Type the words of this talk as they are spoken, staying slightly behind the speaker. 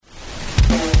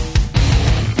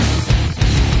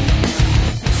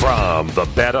From the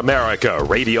Bet America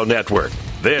Radio Network,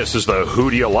 this is the Who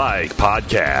Do You Like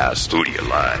podcast. Who Do You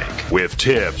Like? With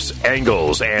tips,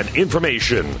 angles, and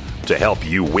information to help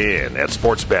you win at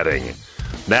sports betting.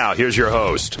 Now, here's your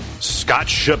host, Scott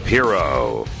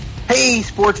Shapiro. Hey,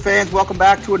 sports fans. Welcome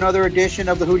back to another edition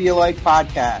of the Who Do You Like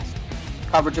podcast.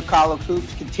 Coverage of college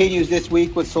hoops continues this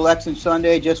week with Selection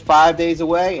Sunday just 5 days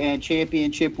away and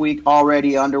Championship Week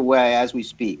already underway as we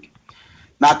speak.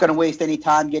 Not going to waste any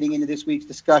time getting into this week's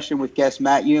discussion with guest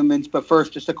Matt Youmans, but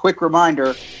first, just a quick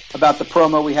reminder about the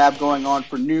promo we have going on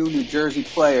for new New Jersey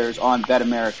players on Bet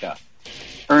America.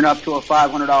 Earn up to a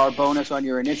 $500 bonus on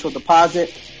your initial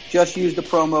deposit. Just use the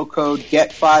promo code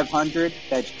GET500,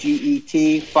 that's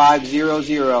GET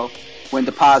 500, when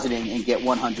depositing and get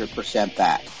 100%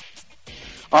 back.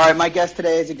 All right, my guest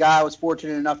today is a guy I was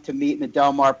fortunate enough to meet in the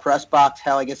Del Mar press box.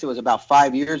 Hell, I guess it was about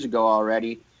 5 years ago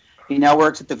already. He now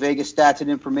works at the Vegas Stats and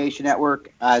Information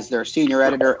Network as their senior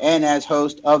editor and as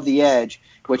host of The Edge,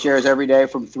 which airs every day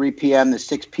from 3 p.m. to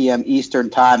 6 p.m. Eastern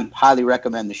Time. Highly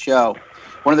recommend the show.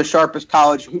 One of the sharpest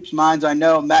college hoops minds I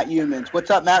know, Matt Youmans. What's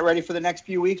up, Matt? Ready for the next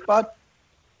few weeks, bud?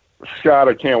 Scott,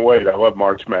 I can't wait. I love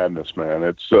March Madness, man.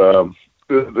 It's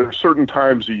there are certain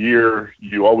times a year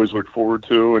you always look forward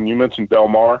to, and you mentioned Del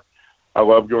Mar. I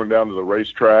love going down to the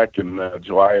racetrack in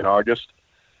July and August,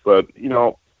 but, you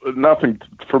know, nothing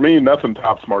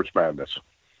tops March Madness.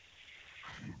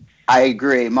 I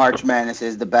agree. March Madness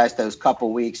is the best. Those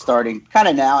couple weeks starting kind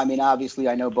of now. I mean, obviously,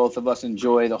 I know both of us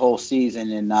enjoy the whole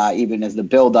season and even as the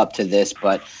build up to this,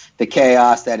 but the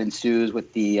chaos that ensues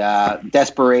with the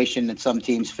desperation that some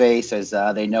teams face as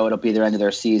they know it'll be the end of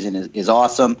their season is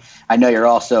awesome. I know you're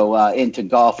also into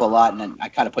golf a lot, and I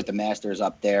kind of put the Masters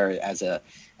up there as a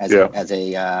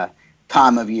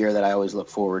time of year that I always look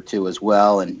forward to as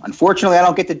well. And unfortunately, I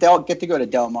don't get to go to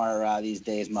Del Mar these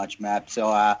days much, Matt. So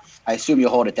I assume you'll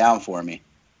hold it down for me.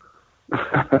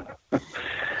 Yeah,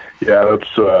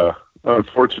 that's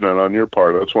unfortunate on your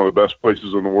part. That's one of the best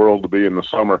places in the world to be in the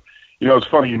summer. You know, it's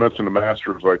funny you mentioned the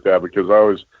Masters like that because I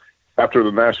always, after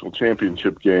the national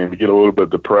championship game, you get a little bit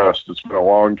depressed. It's been a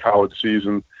long college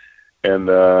season, and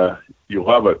you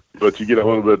love it, but you get a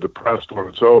little bit depressed when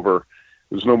it's over.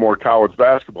 There's no more college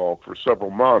basketball for several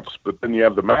months, but then you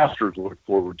have the Masters to look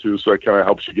forward to, so that kind of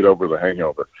helps you get over the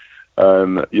hangover.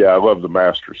 And, yeah, I love the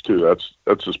Masters, too.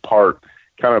 That's just part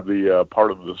of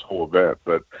this whole event.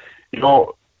 But, you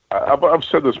know, I've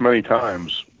said this many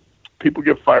times. People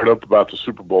get fired up about the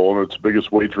Super Bowl, and it's the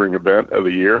biggest wagering event of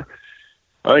the year.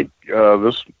 I think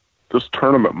this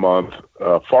tournament month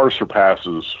far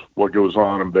surpasses what goes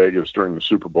on in Vegas during the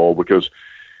Super Bowl because –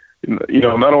 you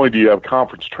know, not only do you have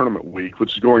conference tournament week,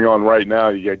 which is going on right now,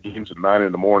 you got games at 9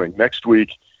 in the morning. Next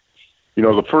week, you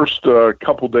know, the first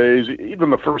couple days, even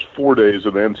the first 4 days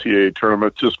of the NCAA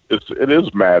tournament, it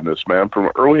is madness, man. From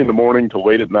early in the morning to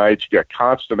late at night, you got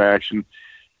constant action.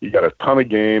 You got a ton of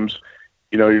games.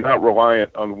 You know, you're not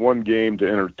reliant on one game to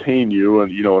entertain you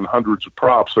and, you know, and hundreds of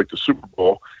props like the Super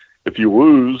Bowl. If you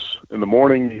lose in the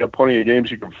morning, you got plenty of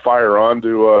games you can fire on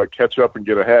to catch up and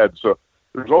get ahead. So,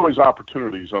 there's always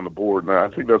opportunities on the board, and I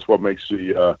think that's what makes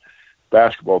the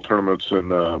basketball tournaments in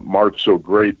March so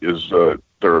great is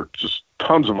there are just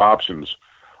tons of options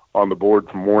on the board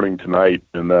from morning to night,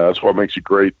 and that's what makes it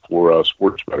great for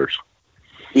sports bettors.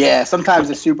 Yeah, sometimes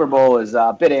the Super Bowl is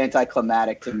a bit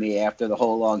anticlimactic to me after the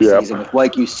whole long season. With,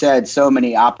 like you said, so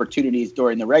many opportunities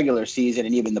during the regular season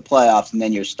and even the playoffs, and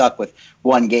then you're stuck with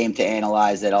one game to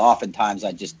analyze that oftentimes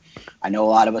I know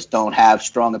a lot of us don't have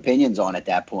strong opinions on at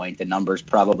that point. The number's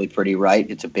probably pretty right.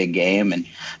 It's a big game.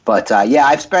 But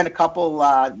I've spent a couple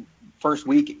first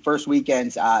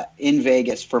weekends in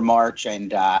Vegas for March,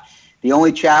 and the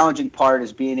only challenging part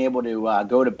is being able to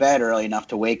go to bed early enough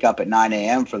to wake up at 9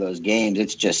 a.m. for those games.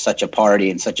 It's just such a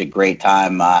party and such a great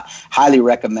time. Highly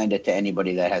recommend it to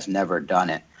anybody that has never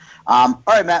done it. All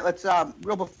right, Matt, let's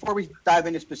before we dive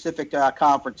into specific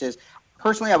conferences,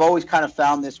 personally, I've always kind of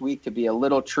found this week to be a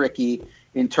little tricky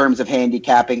in terms of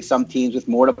handicapping. Some teams with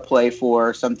more to play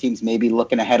for, some teams maybe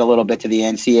looking ahead a little bit to the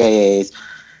NCAAs.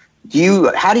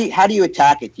 How do you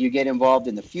attack it? Do you get involved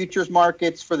in the futures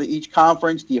markets for each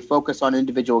conference? Do you focus on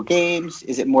individual games?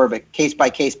 Is it more of a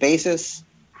case-by-case basis?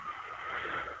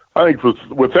 I think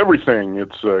with everything,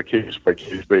 it's a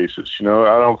case-by-case basis. You know,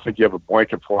 I don't think you have a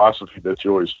blanket philosophy that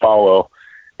you always follow.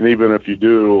 And even if you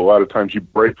do, a lot of times you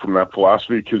break from that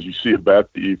philosophy because you see a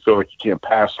bet that you feel like you can't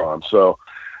pass on. So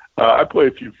I play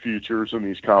a few futures in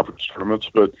these conference tournaments,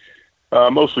 but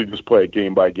mostly just play it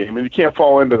game by game. And you can't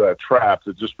fall into that trap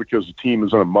that just because the team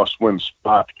is in a must-win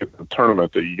spot to get the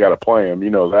tournament that you got to play them. You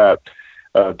know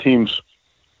that. Teams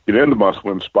get into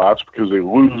must-win spots because they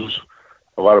lose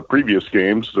a lot of previous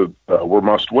games that were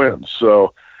must-wins.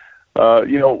 So,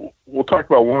 we'll talk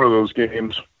about one of those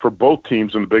games for both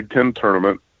teams in the Big Ten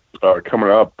tournament coming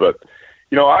up. But,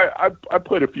 I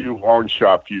played a few long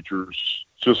shot futures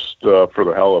just for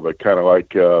the hell of it, kind of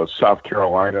like South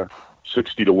Carolina,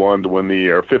 60-1 to win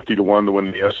or 50-1 to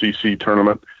win the SEC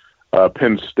tournament.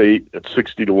 Penn State at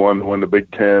 60-1 to win the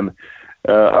Big Ten.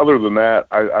 Other than that,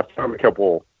 I found a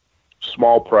couple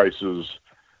small prices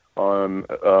on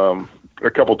a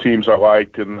couple teams I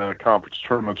liked in conference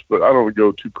tournaments, but I don't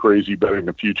go too crazy betting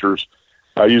the futures.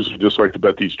 I usually just like to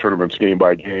bet these tournaments game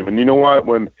by game. And you know what?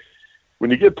 When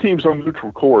you get teams on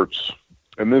neutral courts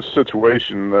in this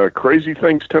situation, crazy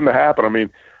things tend to happen. I mean,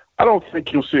 I don't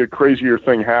think you'll see a crazier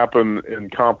thing happen in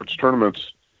conference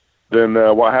tournaments than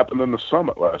what happened in the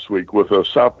Summit last week with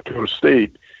South Dakota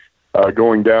State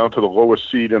going down to the lowest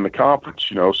seed in the conference.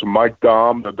 So Mike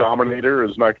Dom, the Dominator,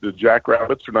 the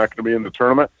Jackrabbits are not going to be in the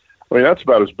tournament. I mean, that's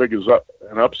about as big as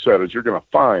an upset as you're going to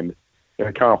find in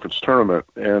a conference tournament.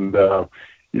 And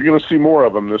you're going to see more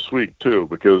of them this week, too,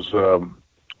 because,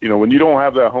 when you don't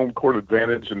have that home court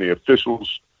advantage and the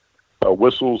officials'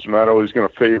 whistles are not always going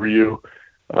to favor you,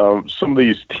 some of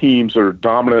these teams that are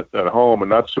dominant at home and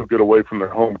not so good away from their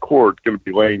home court going to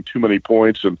be laying too many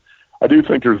points. And I do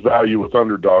think there's value with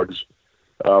underdogs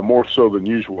more so than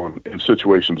usual in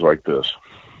situations like this.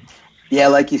 Yeah,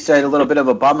 like you said, a little bit of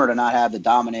a bummer to not have the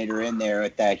Dominator in there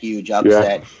at that huge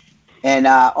upset. Yeah. And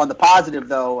on the positive,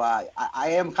 though, I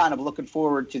am kind of looking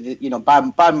forward to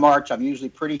by March, I'm usually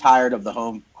pretty tired of the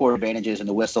home court advantages and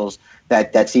the whistles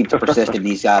that seem to persist in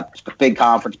these big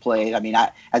conference plays. I mean,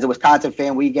 as a Wisconsin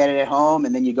fan, we get it at home,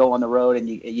 and then you go on the road, and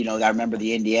I remember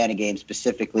the Indiana game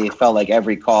specifically. It felt like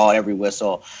every call, every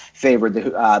whistle favored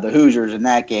the Hoosiers in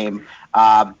that game.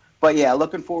 But yeah,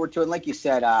 looking forward to it. And like you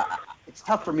said, it's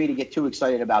tough for me to get too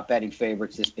excited about betting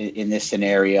favorites in this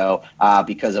scenario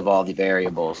because of all the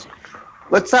variables.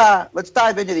 Let's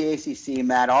dive into the ACC,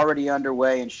 Matt. Already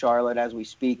underway in Charlotte as we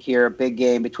speak here. Big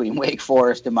game between Wake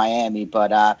Forest and Miami.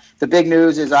 But the big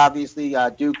news is obviously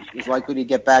Duke is likely to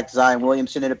get back Zion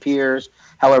Williamson, it appears.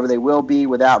 However, they will be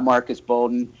without Marquise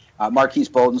Bolden,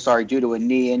 due to a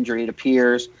knee injury, it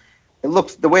appears. It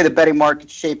looks, the way the betting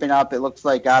market's shaping up, it looks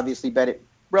like obviously it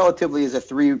relatively is a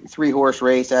three-horse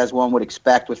race, as one would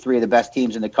expect, with three of the best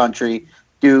teams in the country.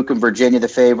 Duke and Virginia the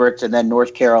favorites, and then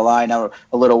North Carolina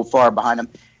a little far behind them.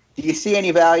 Do you see any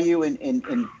value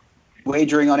in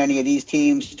wagering on any of these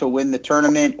teams to win the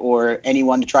tournament, or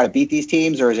anyone to try to beat these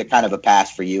teams, or is it kind of a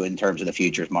pass for you in terms of the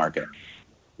futures market?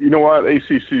 You know what?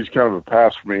 ACC is kind of a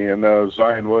pass for me, and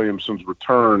Zion Williamson's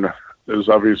return is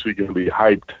obviously going to be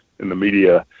hyped in the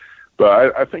media.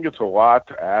 But I think it's a lot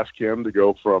to ask him to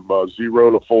go from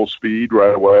 0 to full speed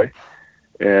right away.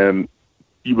 And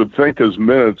you would think his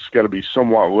minutes got to be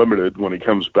somewhat limited when he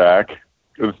comes back.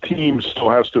 The team still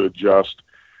has to adjust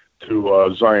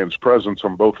to Zion's presence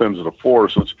on both ends of the floor.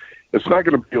 So it's not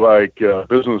going to be like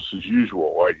business as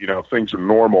usual. Like, things are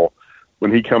normal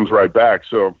when he comes right back.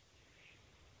 So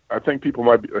I think people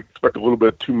might expect a little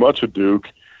bit too much of Duke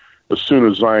as soon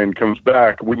as Zion comes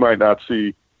back. We might not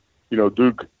see,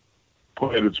 Duke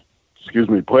play at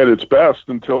its best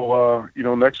until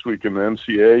next week in the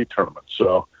NCAA tournament.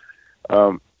 So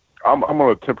I'm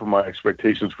going to temper my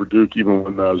expectations for Duke even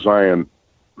when Zion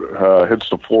hits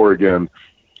the floor again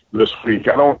this week.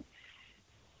 I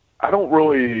don't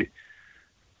really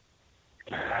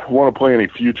want to play any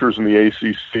futures in the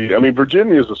ACC. I mean,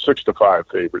 Virginia is a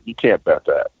 6-5 favorite. You can't bet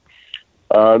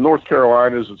that. North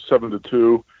Carolina is at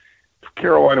 7-2. If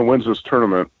Carolina wins this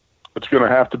tournament, it's going to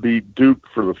have to beat Duke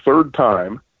for the third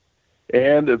time,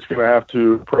 and it's going to have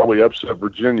to probably upset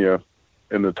Virginia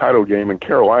in the title game. And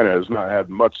Carolina has not had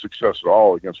much success at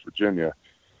all against Virginia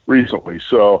recently.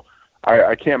 So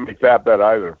I can't make that bet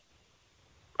either.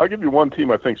 I'll give you one team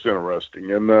I think is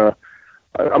interesting. And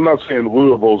I'm not saying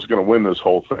Louisville is going to win this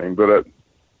whole thing, but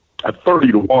at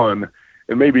 30-1,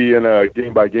 and maybe in a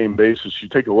game-by-game basis, you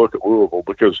take a look at Louisville,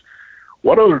 because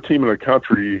what other team in the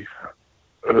country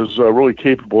is really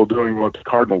capable of doing what the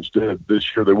Cardinals did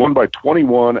this year? They won by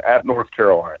 21 at North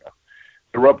Carolina.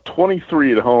 They were up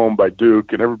 23 at home by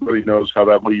Duke, and everybody knows how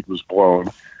that lead was blown.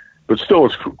 But still,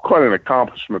 it's quite an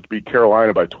accomplishment to beat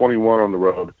Carolina by 21 on the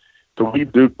road, to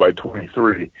lead Duke by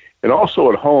 23. And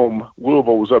also at home,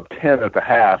 Louisville was up 10 at the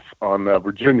half on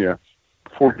Virginia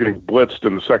before getting blitzed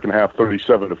in the second half,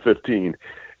 37-15.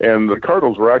 And the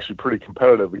Cardinals were actually pretty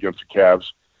competitive against the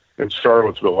Cavs in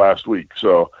Charlottesville last week.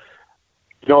 So,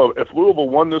 if Louisville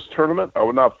won this tournament, I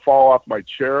would not fall off my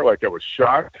chair like I was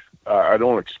shocked. I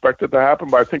don't expect it to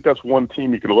happen, but I think that's one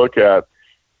team you can look at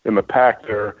in the pack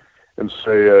there and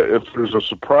say, if there's a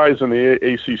surprise in the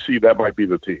ACC, that might be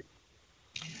the team.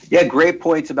 Yeah, great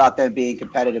points about them being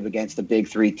competitive against the big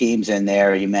three teams in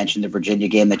there. You mentioned the Virginia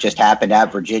game that just happened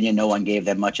at Virginia. No one gave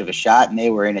them much of a shot, and they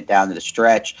were in it down to the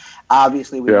stretch.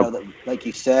 Obviously, we know that, like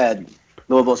you said,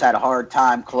 Louisville's had a hard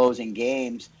time closing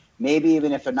games. Maybe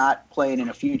even if they're not playing in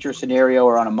a future scenario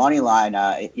or on a money line,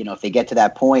 if they get to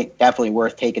that point, definitely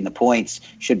worth taking the points.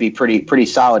 Should be pretty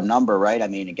solid number, right? I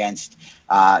mean, against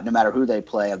no matter who they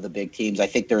play of the big teams. I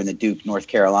think they're in the Duke, North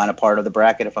Carolina part of the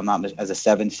bracket, if I'm not as a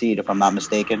 7 seed, if I'm not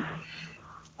mistaken.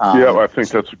 I think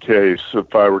that's the case.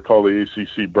 If I recall the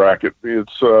ACC bracket,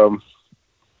 it's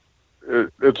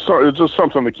just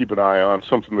something to keep an eye on,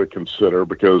 something to consider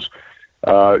because.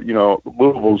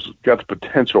 Louisville's got the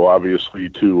potential, obviously,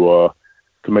 to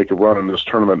make a run in this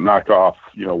tournament, knock off,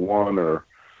 one or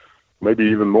maybe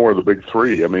even more of the big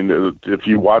three. I mean, if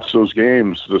you watch those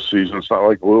games this season, it's not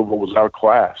like Louisville was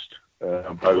outclassed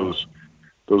by those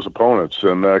opponents.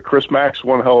 And Chris Mack's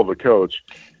one hell of a coach.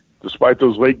 Despite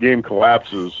those late game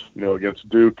collapses, against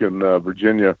Duke and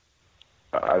Virginia,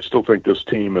 I still think this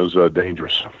team is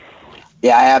dangerous.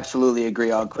 Yeah, I absolutely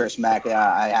agree on Chris Mack.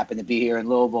 I happen to be here in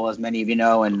Louisville, as many of you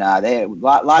know, and they have a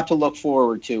lot to look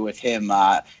forward to with him.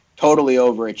 Totally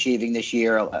overachieving this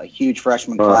year, a huge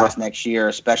freshman class next year,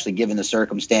 especially given the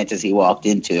circumstances he walked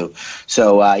into.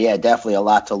 So, definitely a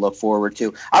lot to look forward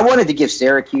to. I wanted to give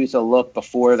Syracuse a look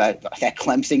before that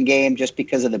Clemson game just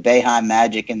because of the Boeheim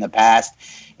magic in the past,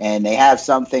 and they have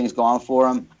some things going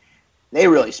for them. They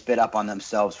really spit up on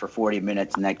themselves for 40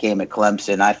 minutes in that game at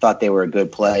Clemson. I thought they were a good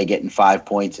play, getting 5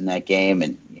 points in that game,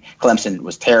 and Clemson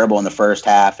was terrible in the first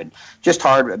half, and just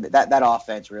hard. That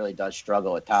offense really does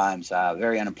struggle at times.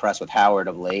 Very unimpressed with Howard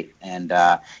of late, and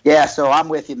so I'm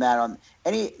with you, Matt. On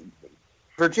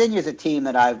Virginia's a team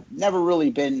that I've never really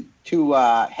been too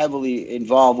heavily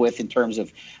involved with in terms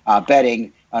of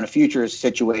betting on a futures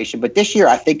situation, but this year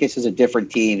I think this is a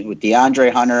different team with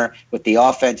DeAndre Hunter, with the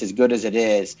offense as good as it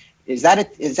is. Is that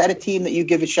a team that you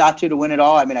give a shot to win it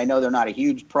all? I mean, I know they're not a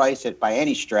huge price by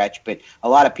any stretch, but a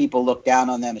lot of people look down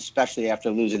on them, especially after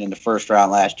losing in the first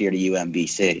round last year to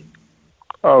UMBC.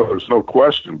 Oh, there's no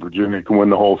question Virginia can win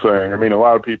the whole thing. I mean, a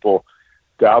lot of people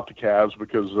doubt the Cavs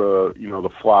because, the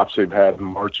flops they've had in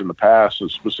March in the past,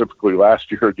 and specifically last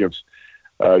year against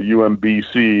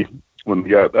UMBC when they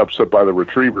got upset by the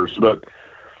Retrievers. But,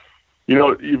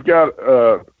 you've got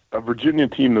a Virginia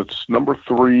team that's number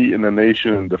 3 in the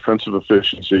nation in defensive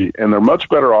efficiency, and they're much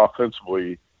better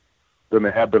offensively than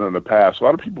they have been in the past. A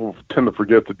lot of people tend to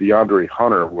forget that DeAndre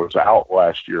Hunter was out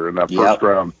last year in that first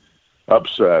round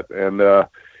upset. And,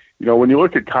 when you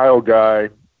look at Kyle Guy,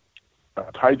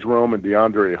 Ty Jerome, and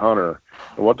DeAndre Hunter,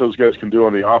 and what those guys can do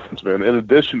on the offensive end, in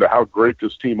addition to how great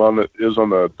this team is on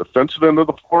the defensive end of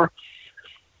the floor,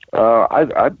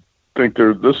 I think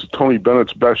this is Tony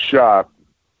Bennett's best shot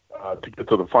to get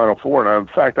to the Final Four. And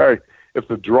in fact, if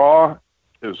the draw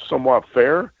is somewhat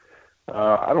fair,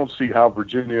 I don't see how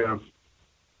Virginia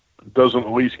doesn't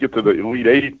at least get to the Elite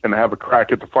Eight and have a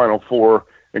crack at the Final Four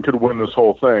and could win this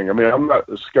whole thing. I mean, I'm not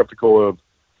as skeptical of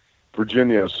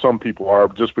Virginia as some people are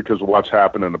just because of what's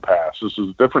happened in the past. This is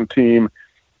a different team.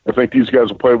 I think these guys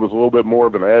will play with a little bit more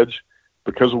of an edge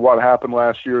because of what happened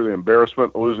last year, the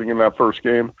embarrassment of losing in that first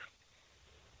game.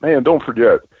 Man, don't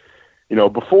forget,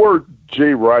 before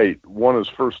Jay Wright won his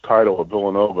first title at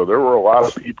Villanova, there were a lot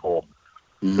of people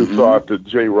who thought that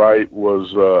Jay Wright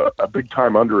was a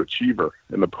big-time underachiever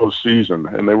in the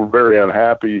postseason, and they were very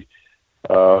unhappy,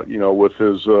 with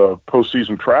his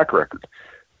postseason track record.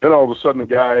 Then all of a sudden the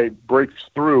guy breaks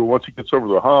through. Once he gets over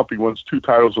the hump, he wins 2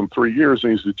 titles in 3 years,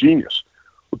 and he's a genius.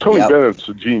 Well, Tony Bennett's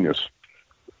a genius.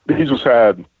 He's just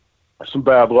had some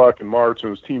bad luck in March,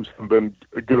 and his teams haven't been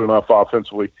good enough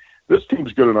offensively. This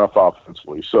team's good enough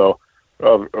offensively. So,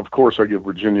 of course, I give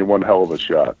Virginia one hell of a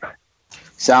shot.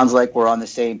 Sounds like we're on the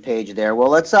same page there. Well,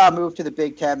 let's move to the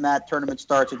Big Ten, Matt. Tournament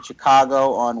starts in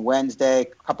Chicago on Wednesday. A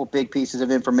couple big pieces of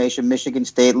information. Michigan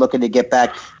State looking to get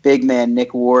back big man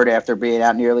Nick Ward after being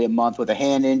out nearly a month with a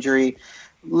hand injury.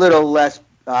 Little less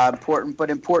important, but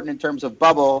important in terms of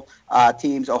bubble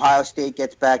teams. Ohio State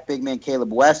gets back big man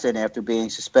Caleb Wesson after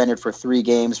being suspended for 3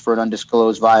 games for an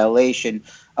undisclosed violation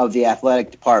of the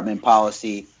athletic department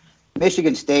policy.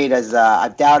 Michigan State has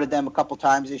I've doubted them a couple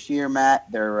times this year, Matt.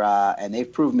 They're and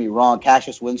they've proven me wrong.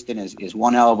 Cassius Winston is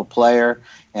one hell of a player,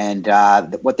 and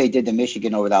what they did to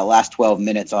Michigan over that last 12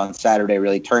 minutes on Saturday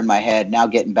really turned my head. Now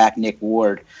getting back Nick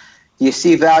Ward. Do you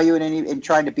see value in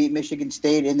trying to beat Michigan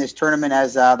State in this tournament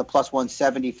as the plus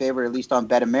 170 favorite, at least on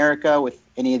Bet America, with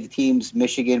any of the teams,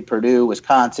 Michigan, Purdue,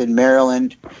 Wisconsin,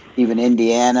 Maryland, even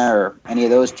Indiana, or any of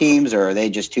those teams, or are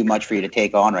they just too much for you to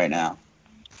take on right now?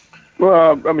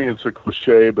 Well, I mean, it's a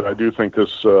cliche, but I do think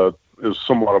this is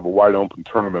somewhat of a wide-open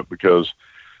tournament because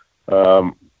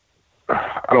I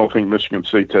don't think Michigan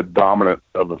State's that dominant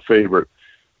of a favorite.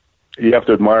 You have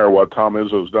to admire what Tom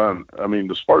Izzo's done. I mean,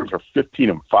 the Spartans are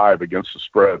 15-5 against the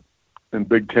spread in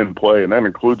Big Ten play, and that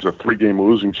includes a 3-game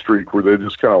losing streak where they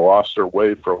just kind of lost their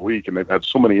way for a week, and they've had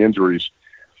so many injuries.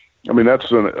 I mean,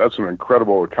 that's an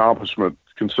incredible accomplishment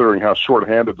considering how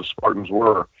shorthanded the Spartans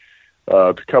were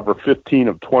to cover 15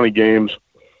 of 20 games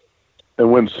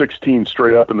and win 16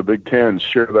 straight up in the Big Ten,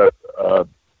 share that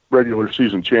regular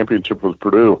season championship with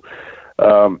Purdue.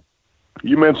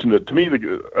 You mentioned it. To me,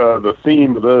 the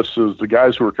theme of this is the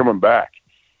guys who are coming back.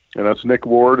 And that's Nick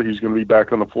Ward. He's going to be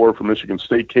back on the floor for Michigan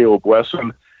State. Caleb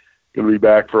Wesson going to be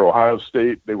back for Ohio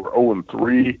State. They were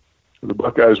 0-3. The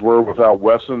Buckeyes were without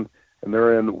Wesson, and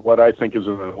they're in what I think is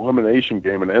an elimination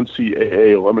game, an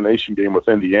NCAA elimination game with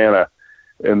Indiana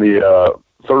in the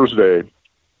Thursday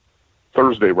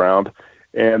round.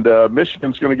 And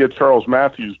Michigan's going to get Charles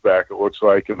Matthews back, it looks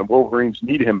like, and the Wolverines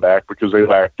need him back because they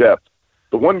lack depth.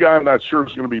 The one guy I'm not sure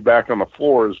is going to be back on the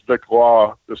floor is Vic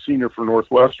Law, the senior for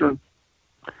Northwestern.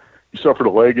 He suffered a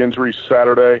leg injury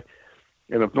Saturday,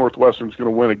 and if Northwestern's going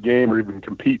to win a game or even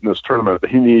compete in this tournament,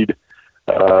 they need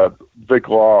Vic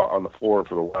Law on the floor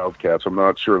for the Wildcats. I'm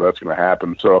not sure that's going to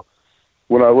happen. So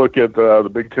when I look at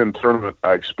the Big Ten tournament,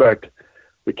 I expect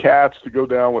the Cats to go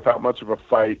down without much of a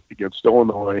fight against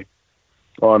Illinois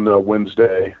on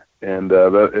Wednesday. And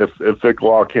if Vic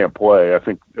Law can't play, I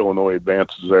think Illinois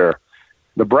advances there.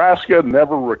 Nebraska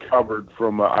never recovered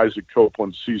from Isaac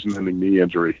Copeland's season-ending knee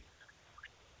injury.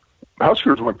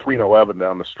 Huskers went 3-11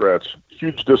 down the stretch.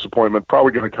 Huge disappointment,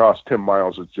 probably going to cost Tim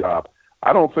Miles his job.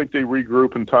 I don't think they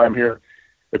regroup in time here.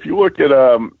 If you look at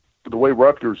the way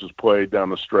Rutgers has played down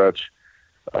the stretch,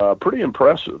 pretty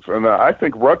impressive. And I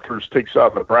think Rutgers takes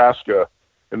out Nebraska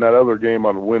in that other game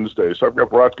on Wednesday. So I've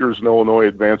got Rutgers and Illinois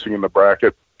advancing in the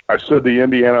bracket. I said the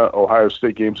Indiana-Ohio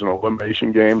State game's an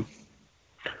elimination game.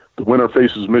 The winner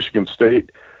faces Michigan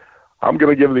State. I'm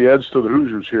going to give the edge to the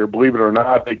Hoosiers here. Believe it or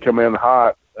not, they come in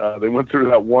hot. They went through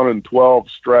that 1-12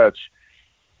 stretch,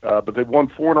 but they've won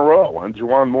 4 in a row. And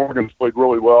Juwan Morgan's played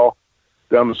really well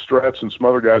down the stretch, and some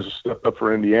other guys have stepped up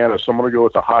for Indiana. So I'm going to go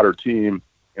with the hotter team,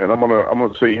 and I'm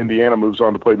going to say Indiana moves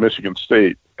on to play Michigan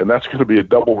State, and that's going to be a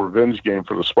double revenge game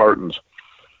for the Spartans.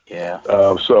 Yeah.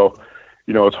 So,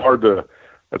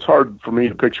 it's hard for me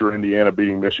to picture Indiana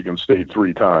beating Michigan State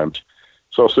 3 times.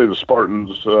 So I'll say the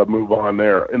Spartans move on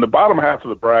there. In the bottom half of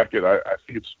the bracket, I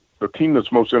think it's the team that's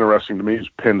most interesting to me is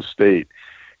Penn State,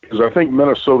 because I think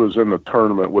Minnesota's in the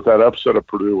tournament with that upset of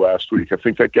Purdue last week. I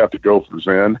think that got the Gophers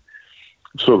in,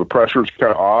 so the pressure's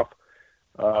kind of off.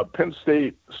 Penn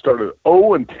State started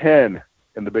 0-10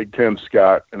 in the Big Ten,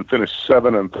 Scott, and finished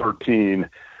 7-13.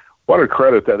 What a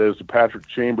credit that is to Patrick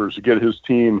Chambers to get his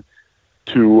team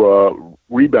to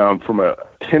rebound from a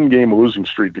 10-game losing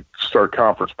streak to start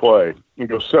conference play and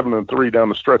go 7-3 down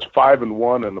the stretch,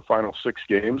 5-1 in the final 6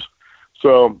 games.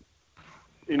 So,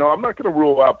 I'm not going to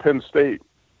rule out Penn State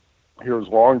here as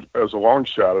a long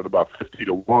shot at about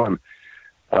 50-1.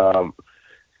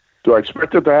 Do I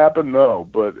expect it to happen? No,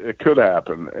 but it could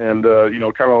happen. And,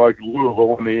 kind of like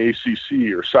Louisville in the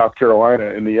ACC or South Carolina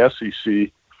in the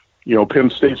SEC, Penn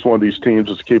State's one of these teams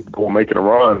that's capable of making a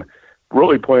run,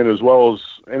 really playing as well as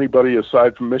anybody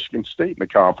aside from Michigan State in the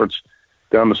conference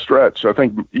down the stretch. I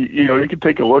think, you can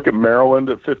take a look at Maryland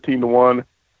at 15-1.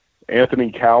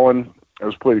 Anthony Cowan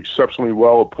has played exceptionally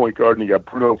well at point guard, and you got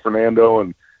Bruno Fernando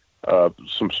and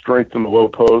some strength in the low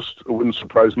post. It wouldn't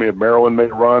surprise me if Maryland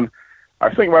made a run.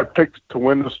 I think my pick to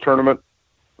win this tournament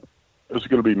is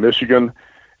going to be Michigan,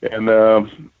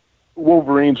 and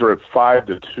Wolverines are at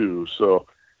 5-2. So,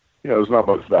 there's not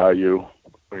much value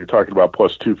when you're talking about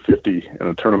plus 250 in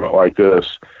a tournament like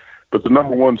this. But the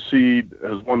number 1 seed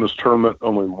has won this tournament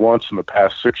only once in the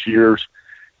past 6 years.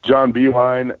 John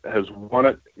Beilein has won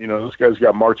it. This guy's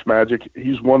got March Magic.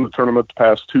 He's won the tournament the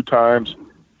past 2 times,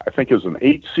 I think as an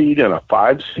 8 seed and a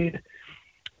 5 seed.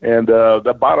 And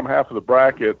that bottom half of the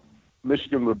bracket,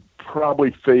 Michigan would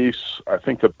probably face, I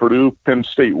think, the Purdue-Penn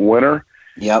State winner.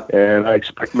 Yep. And I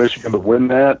expect Michigan to win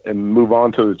that and move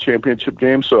on to the championship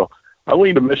game. So I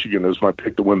lean to Michigan as my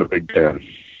pick to win the Big Ten.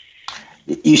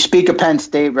 You speak of Penn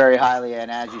State very highly,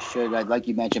 and as you should. Like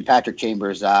you mentioned, Patrick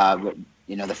Chambers, the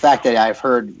fact that I've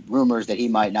heard rumors that they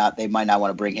might not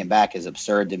want to bring him back is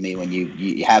absurd to me when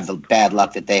you have the bad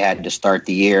luck that they had to start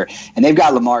the year. And they've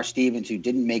got Lamar Stevens, who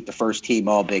didn't make the first team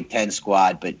All Big Ten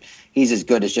squad, but he's as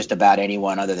good as just about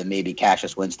anyone other than maybe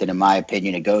Cassius Winston, in my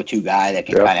opinion, a go-to guy that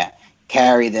can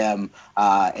carry them,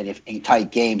 and if in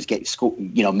tight games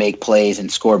make plays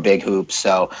and score big hoops.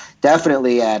 So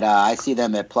definitely I see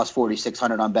them at plus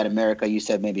 4,600 on Bet America. You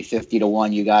said maybe 50 to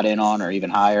 1 you got in on, or even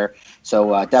higher.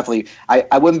 So definitely,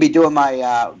 I wouldn't be doing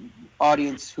my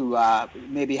audience who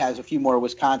maybe has a few more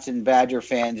Wisconsin Badger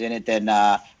fans in it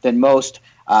than most.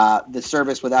 The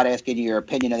service without asking you your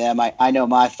opinion of them. I know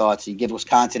my thoughts. You give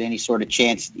Wisconsin any sort of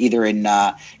chance either in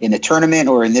the tournament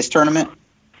or in this tournament?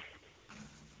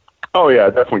 Oh, yeah,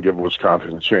 definitely give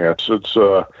Wisconsin a chance. It's,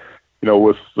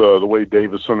 with the way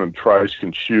Davison and Trice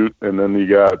can shoot, and then you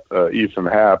got Ethan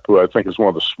Happ, who I think is one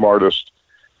of the smartest,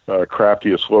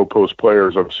 craftiest low-post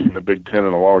players I've seen in the Big Ten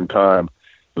in a long time.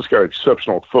 He's got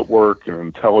exceptional footwork and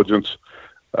intelligence.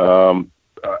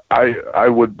 I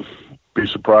would be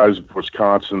surprised if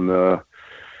Wisconsin,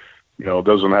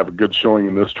 doesn't have a good showing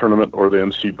in this tournament or the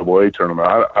NCAA tournament.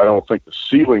 I don't think the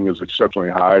ceiling is exceptionally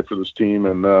high for this team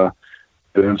in the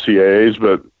NCAAs,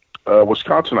 but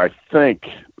Wisconsin, I think,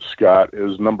 Scott,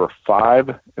 is number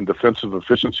 5 in defensive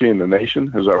efficiency in the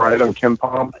nation. Is that right on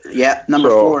KenPom? Yeah, number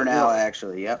 4 now,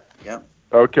 actually. Yep.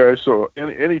 Okay, so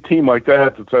any team like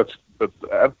that's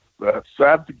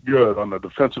good on the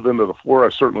defensive end of the floor, I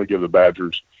certainly give the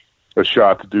Badgers a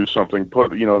shot to do something.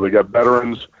 They got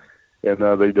veterans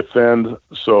and they defend,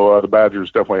 so the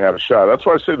Badgers definitely have a shot. That's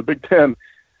why I say the Big Ten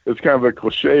is kind of a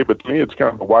cliche, but to me it's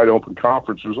kind of a wide open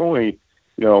conference. There's only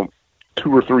 2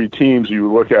 or 3 teams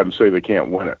you look at and say they can't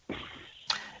win it.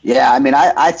 Yeah, I mean,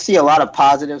 I see a lot of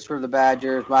positives for the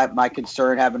Badgers. My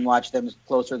concern, having watched them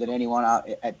closer than anyone,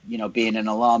 being an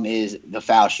alum, is the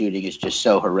foul shooting is just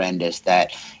so horrendous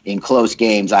that in close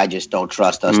games, I just don't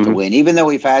trust us to win. Even though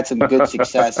we've had some good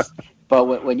success,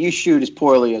 but when you shoot as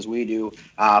poorly as we do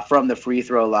from the free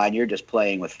throw line, you're just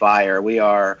playing with fire. We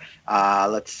are,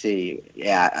 let's see,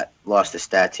 I lost the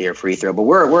stats here, free throw, but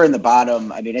we're in the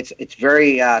bottom. I mean, it's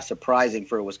very surprising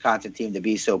for a Wisconsin team to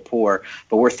be so poor,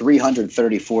 but we're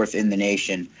 334th in the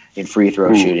nation in free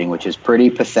throw shooting, which is pretty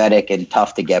pathetic and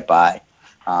tough to get by.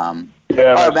 I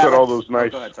said all those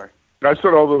nice. Go ahead, sorry. I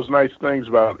said all those nice things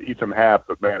about Ethan Happ,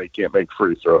 but man, he can't make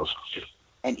free throws.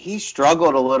 And he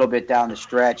struggled a little bit down the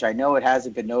stretch. I know it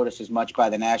hasn't been noticed as much by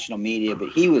the national media, but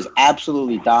he was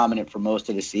absolutely dominant for most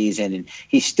of the season. And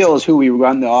he still is who we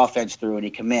run the offense through, and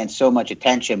he commands so much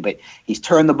attention. But he's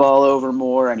turned the ball over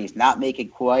more, and he's not making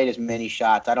quite as many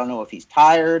shots. I don't know if he's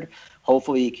tired.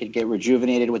 Hopefully he could get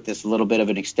rejuvenated with this little bit of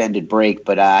an extended break.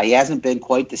 But he hasn't been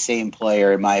quite the same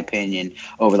player, in my opinion,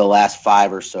 over the last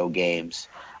 5 or so games.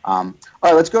 All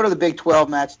right, let's go to the Big 12.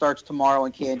 Matt starts tomorrow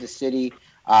in Kansas City.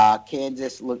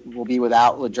 Kansas will be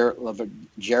without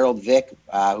Gerald Vick,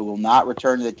 who will not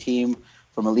return to the team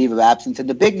from a leave of absence. And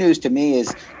the big news to me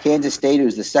is Kansas State,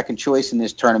 who's the second choice in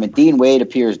this tournament. Dean Wade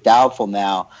appears doubtful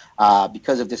now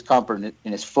because of discomfort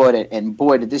in his foot. And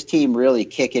boy, did this team really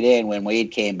kick it in when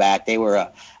Wade came back. They were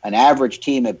an average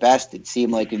team at best, it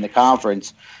seemed like, in the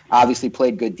conference. Obviously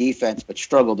played good defense, but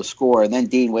struggled to score. And then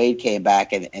Dean Wade came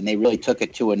back, and they really took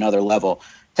it to another level.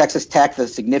 Texas Tech, the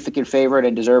significant favorite,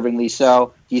 and deservingly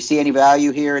so. Do you see any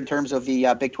value here in terms of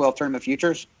the Big 12 tournament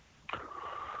futures?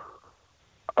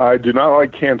 I do not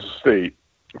like Kansas State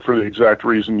for the exact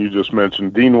reason you just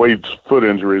mentioned. Dean Wade's foot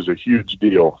injury is a huge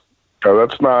deal.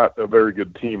 That's not a very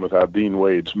good team without Dean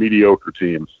Wade's mediocre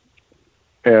team.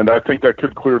 And I think that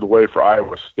could clear the way for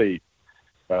Iowa State,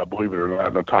 believe it or not,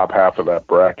 in the top half of that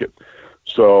bracket.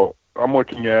 So I'm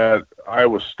looking at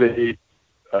Iowa State,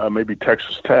 maybe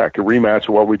Texas Tech, a rematch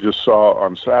of what we just saw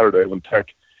on Saturday when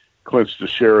Tech clinched a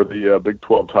share of the Big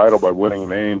 12 title by winning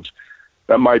in Ames.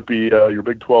 That might be your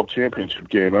Big 12 championship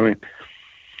game. I mean,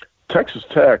 Texas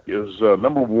Tech is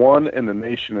number 1 in the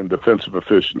nation in defensive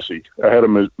efficiency, ahead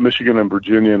of Michigan and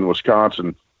Virginia and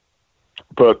Wisconsin.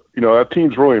 But, that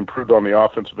team's really improved on the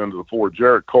offensive end of the floor.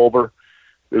 Jarrett Culver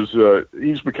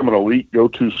he's become an elite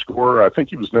go-to scorer. I think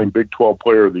he was named Big 12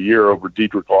 Player of the Year over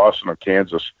Dedrick Lawson of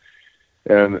Kansas.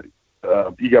 And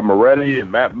you got Moretti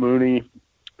and Matt Mooney,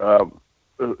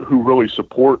 who really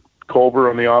support Culver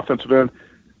on the offensive end.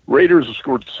 Raiders have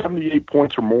scored 78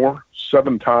 points or more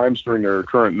 7 times during their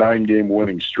current 9-game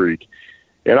winning streak.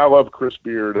 And I love Chris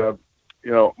Beard.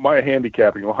 My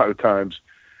handicapping, a lot of times,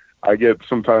 I get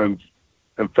sometimes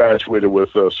infatuated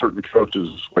with certain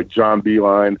coaches like John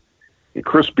Beilein. And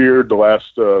Chris Beard, the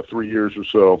last 3 years or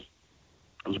so,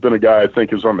 has been a guy I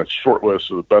think is on the short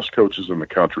list of the best coaches in the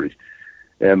country.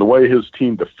 And the way his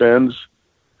team defends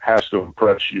has to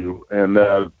impress you. And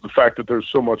the fact that they're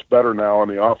so much better now on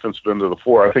the offensive end of the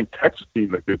floor, I think Texas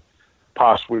team that could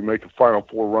possibly make a Final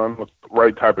Four run with the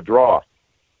right type of draw.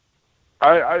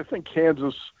 I think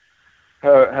Kansas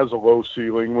has a low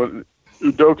ceiling.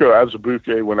 Udoka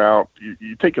Azubuike went out.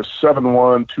 You take a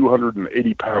 7'1",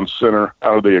 280-pound center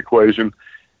out of the equation,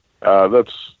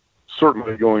 that's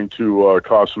certainly going to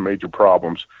cause some major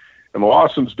problems. And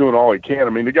Lawson's doing all he can. I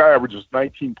mean, the guy averages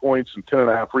 19 points and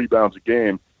 10.5 rebounds a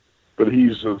game, but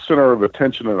he's the center of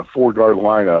attention in a four-guard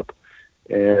lineup.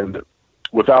 And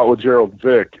without LaGerald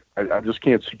Vick, I just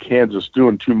can't see Kansas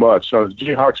doing too much. Now, the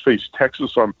Jayhawks face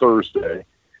Texas on Thursday,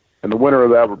 and the winner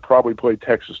of that would probably play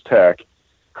Texas Tech.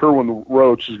 Kerwin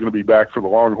Roach is going to be back for the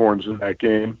Longhorns in that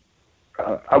game.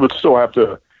 I would still have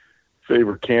to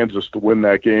favor Kansas to win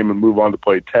that game and move on to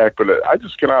play Tech, but I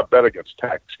just cannot bet against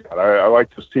Tech, Scott. I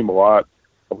like this team a lot.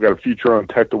 I've got a future on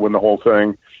Tech to win the whole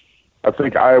thing. I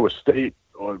think Iowa State,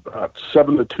 about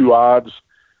 7-2 odds,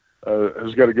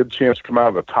 has got a good chance to come out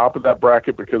of the top of that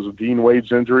bracket because of Dean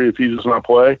Wade's injury if he does not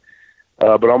play.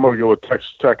 But I'm going to go with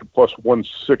Texas Tech at plus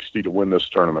 160 to win this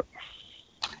tournament.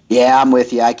 Yeah, I'm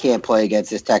with you. I can't play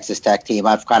against this Texas Tech team.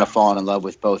 I've kind of fallen in love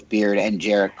with both Beard and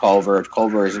Jarrett Culver.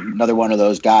 Culver is another one of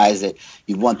those guys that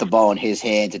you want the ball in his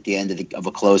hands at the end of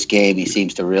a close game. He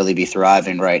seems to really be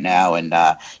thriving right now, and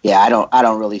I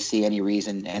don't really see any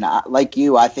reason. And like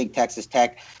you, I think Texas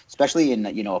Tech, especially in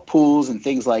pools and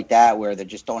things like that, where they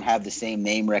just don't have the same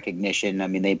name recognition. I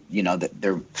mean,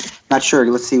 they're not sure.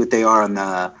 Let's see what they are on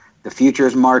the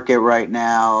futures market right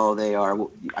now. They are.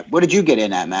 What did you get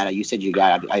in at, Matt? You said you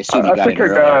got. I assume you got in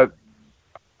early.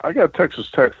 I got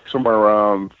Texas Tech somewhere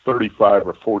around 35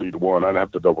 or 40 to 1. I'd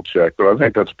have to double check, but I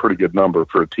think that's a pretty good number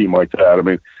for a team like that. I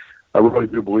mean, I really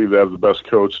do believe they have the best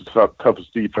coach, the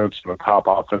toughest defense, and the top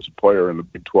offensive player in the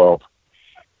Big 12.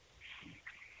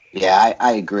 Yeah,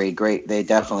 I agree. Great. They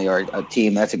definitely are a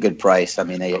team. That's a good price. I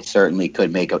mean, they certainly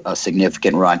could make a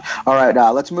significant run. All right,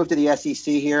 let's move to the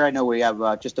SEC here. I know we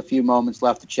have just a few moments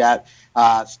left to chat.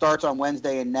 Starts on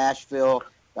Wednesday in Nashville.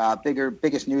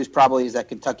 Biggest news probably is that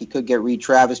Kentucky could get Reed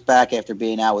Travis back after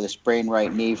being out with a sprained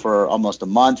right knee for almost a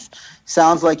month.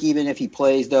 Sounds like even if he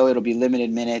plays, though, it'll be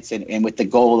limited minutes and with the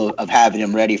goal of having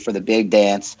him ready for the big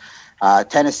dance.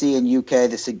 Tennessee and UK,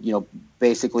 this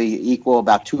basically equal,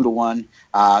 about 2 to 1.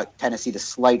 Tennessee, the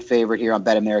slight favorite here on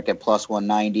Bet America at plus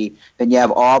 190. Then you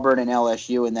have Auburn and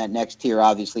LSU in that next tier.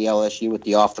 Obviously, LSU with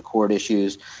the off the court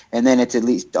issues, and then it's at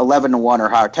least 11 to 1 or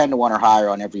higher, 10 to 1 or higher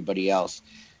on everybody else.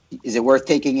 Is it worth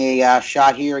taking a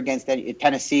shot here against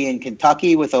Tennessee and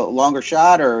Kentucky with a longer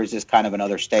shot, or is this kind of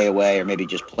another stay away, or maybe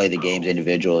just play the games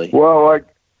individually? Well,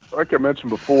 like I mentioned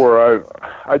before,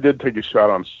 I did take a shot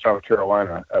on South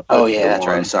Carolina. Oh, yeah, that's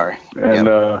right. Sorry. And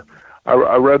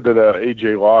I read that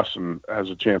A.J. Lawson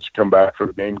has a chance to come back for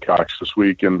the Gamecocks this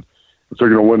week, and if they're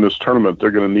going to win this tournament,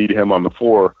 they're going to need him on the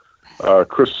floor.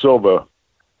 Chris Silva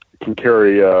can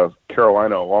carry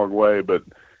Carolina a long way, but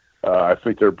I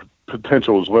think their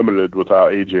potential is limited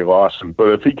without A.J. Lawson. But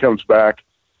if he comes back,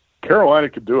 Carolina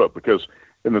could do it because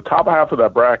in the top half of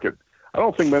that bracket, I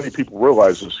don't think many people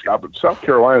realize this, Scott, but South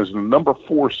Carolina is the number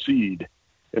 4 seed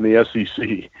in the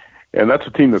SEC, and that's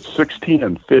a team that's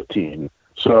 16-15.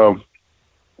 So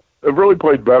they've really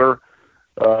played better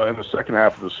in the second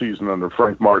half of the season under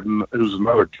Frank Martin, who's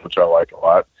another coach I like a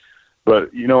lot.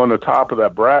 But, on the top of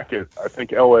that bracket, I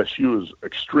think LSU is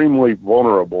extremely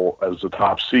vulnerable as the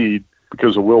top seed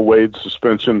because of Will Wade's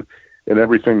suspension and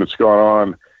everything that's gone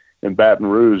on in Baton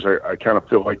Rouge. I kind of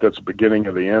feel like that's the beginning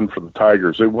of the end for the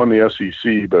Tigers. They won the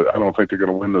SEC, but I don't think they're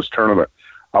going to win this tournament.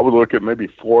 I would look at maybe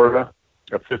Florida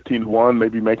at 15 to 1,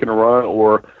 maybe making a run,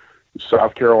 or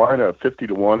South Carolina at 50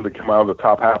 to 1 to come out of the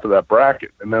top half of that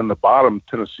bracket. And then the bottom,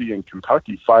 Tennessee and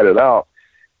Kentucky, fight it out.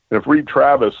 And if Reed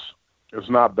Travis is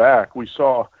not back, we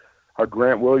saw how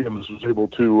Grant Williams was able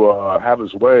to have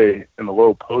his way in the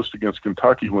low post against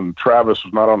Kentucky when Travis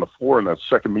was not on the floor in that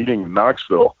second meeting in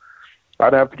Knoxville.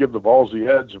 I'd have to give the Vols the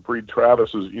edge if Reed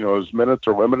Travis is, his minutes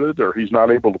are limited or he's not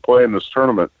able to play in this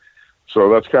tournament. So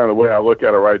that's kind of the way I look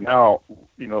at it right now.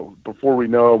 Before we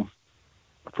know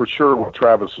for sure what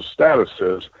Travis's status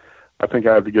is, I think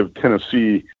I have to give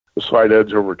Tennessee a slight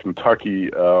edge over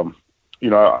Kentucky.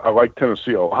 I like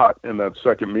Tennessee a lot in that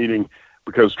second meeting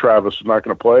because Travis is not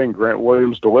going to play and Grant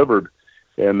Williams delivered.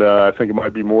 And I think it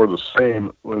might be more of the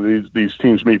same when these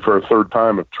teams meet for a third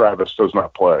time if Travis does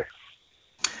not play.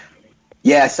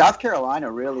 Yeah, South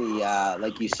Carolina really,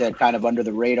 like you said, kind of under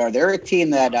the radar. They're a team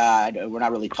that we're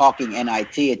not really talking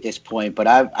NIT at this point, but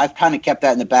I've kind of kept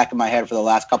that in the back of my head for the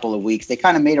last couple of weeks. They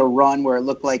kind of made a run where it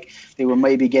looked like they were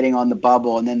maybe getting on the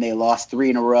bubble, and then they lost 3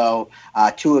 in a row,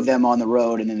 2 of them on the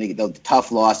road, and then the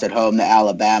tough loss at home to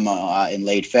Alabama in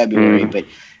late February. But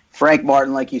Frank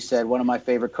Martin, like you said, one of my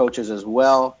favorite coaches as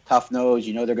well. Tough nose.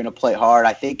 You know they're going to play hard.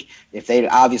 I think if they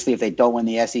don't win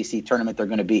the SEC tournament, they're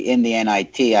going to be in the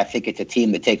NIT. I think it's a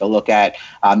team to take a look at,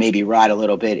 maybe ride a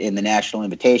little bit in the National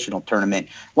Invitational Tournament.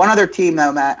 One other team,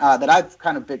 though, Matt, that I've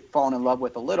kind of fallen in love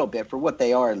with a little bit for what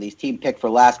they are, at least. Team picked for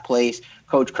last place.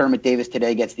 Coach Kermit Davis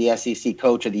today gets the SEC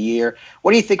Coach of the Year.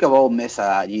 What do you think of Ole Miss?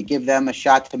 Do you give them a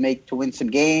shot to win some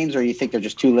games, or you think they're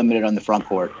just too limited on the front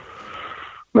court?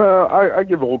 No, I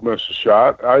give Ole Miss a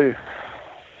shot. That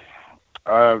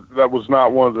was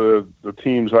not one of the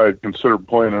teams I had considered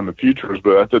playing in the futures,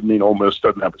 but that didn't mean Ole Miss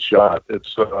doesn't have a shot.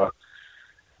 It's I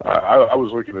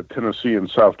was looking at Tennessee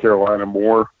and South Carolina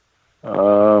more.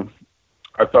 I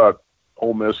thought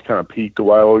Ole Miss kind of peaked a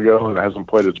while ago and hasn't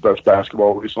played its best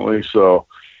basketball recently, so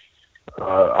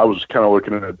I was kind of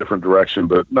looking in a different direction.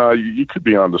 But no, you could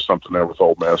be onto something there with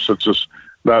Ole Miss. It's just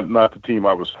not the team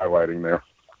I was highlighting there.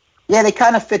 Yeah, they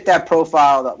kind of fit that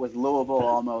profile that with Louisville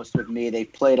almost with me. They've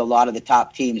played a lot of the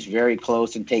top teams very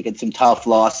close and taken some tough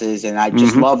losses, and I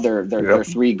just love their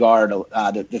three guards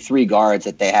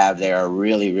that they have there are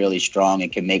really, really strong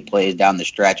and can make plays down the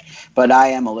stretch. But I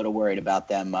am a little worried about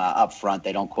them up front.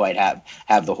 They don't quite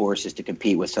have the horses to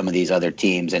compete with some of these other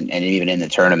teams and even in the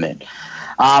tournament.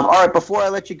 All right, before I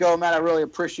let you go, Matt, I really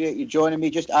appreciate you joining me.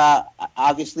 Just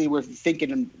obviously we're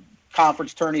thinking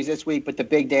conference tourneys this week, but the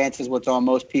big dance is what's on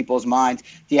most people's minds.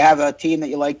 Do you have a team that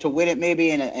you like to win it,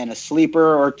 maybe, and a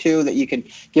sleeper or two that you can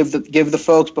give the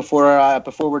folks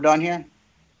before we're done here?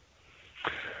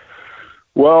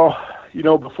 Well,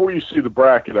 before you see the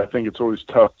bracket, I think it's always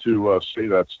tough to say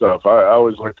that stuff. I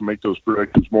always like to make those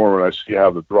predictions more when I see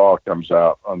how the draw comes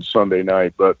out on Sunday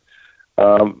night. But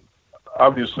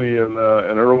obviously, in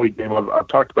an early game, I've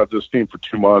talked about this team for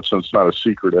 2 months, and it's not a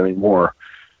secret anymore.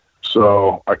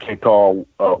 So I can't call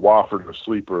Wofford a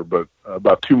sleeper, but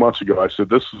about 2 months ago I said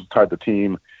this is the type of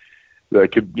team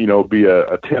that could, be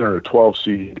a 10 or a 12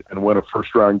 seed and win a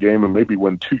first-round game and maybe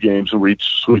win 2 games and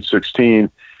reach Sweet 16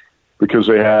 because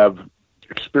they have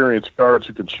experienced guards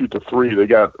who can shoot the three. They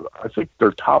got, I think,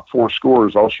 their top 4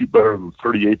 scorers all shoot better than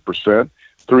 38%.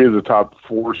 3 of the top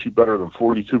 4 shoot better than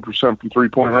 42% from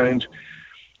three-point range.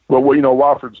 But,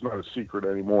 Wofford's not a secret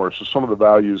anymore, so some of the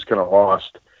value is kind of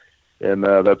lost. And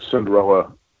that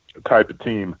Cinderella type of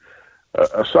team.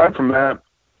 Aside from that,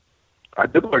 I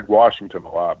did like Washington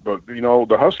a lot, but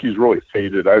the Huskies really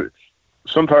faded.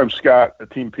 Sometimes, Scott, a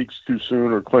team peaks too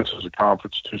soon or clinches a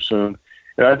conference too soon,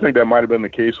 and I think that might have been the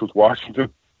case with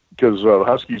Washington because the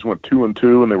Huskies went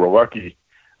 2-2, and they were lucky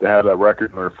to have that record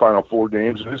in their final 4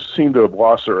 games. And this seemed to have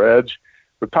lost their edge.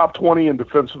 The top 20 in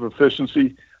defensive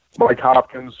efficiency, Mike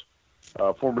Hopkins,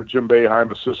 former Jim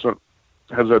Boeheim assistant,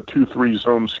 has a 2-3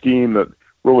 zone scheme that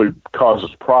really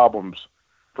causes problems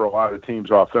for a lot of teams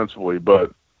offensively.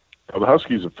 But the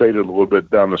Huskies have faded a little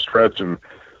bit down the stretch. And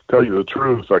tell you the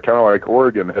truth, I kind of like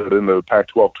Oregon headed into the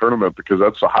Pac-12 tournament because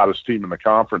that's the hottest team in the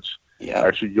conference. Yeah.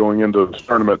 Actually going into the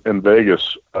tournament in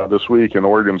Vegas this week, and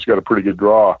Oregon's got a pretty good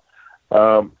draw.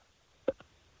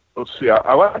 Let's see.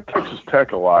 I like Texas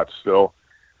Tech a lot still.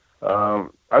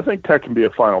 I think Tech can be a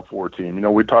Final Four team.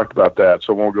 We talked about that,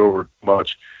 so I won't go over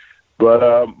much.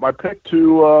 But my pick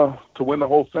to win the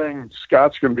whole thing,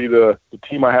 Scott's going to be the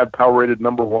team I had power rated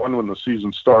number 1 when the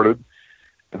season started.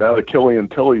 And now that Killian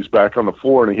Tilly's back on the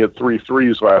floor, and he hit 3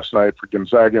 threes last night for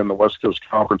Gonzaga in the West Coast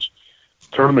Conference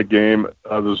tournament game,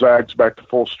 the Zags back to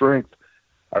full strength.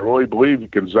 I really believe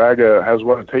Gonzaga has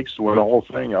what it takes to win the whole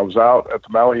thing. I was out at the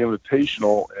Maui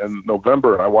Invitational in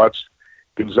November, and I watched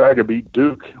Gonzaga beat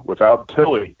Duke without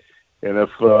Tilly. And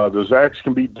if the Zags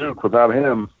can beat Duke without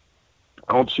him,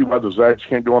 I don't see why the Zags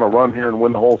can't go on a run here and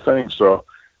win the whole thing. So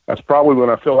that's probably when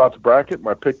I fill out the bracket.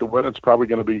 My pick to win it's probably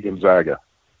going to be Gonzaga.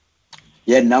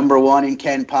 Yeah, number 1 in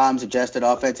Ken Palm's adjusted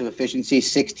offensive efficiency,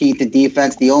 16th in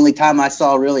defense. The only time I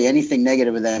saw really anything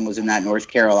negative with them was in that North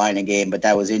Carolina game, but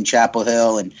that was in Chapel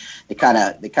Hill, and they kind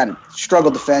of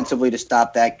struggled defensively to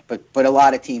stop that. But a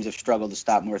lot of teams have struggled to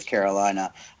stop North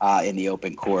Carolina in the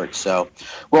open court. So,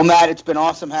 well, Matt, it's been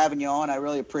awesome having you on. I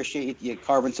really appreciate you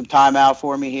carving some time out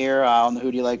for me here on the Who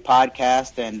Do You Like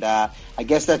podcast. And I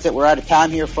guess that's it. We're out of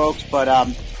time here, folks, but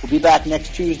we'll be back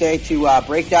next Tuesday to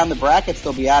break down the brackets.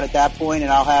 They'll be out at that point,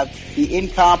 and I'll have the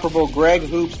incomparable Greg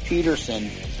Hoops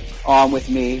Peterson on with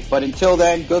me. But until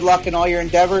then, good luck in all your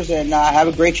endeavors, and have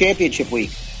a great championship week.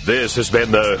 This has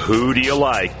been the Who Do You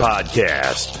Like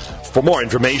podcast. For more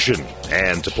information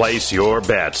and to place your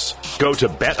bets, go to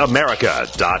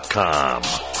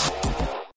betamerica.com.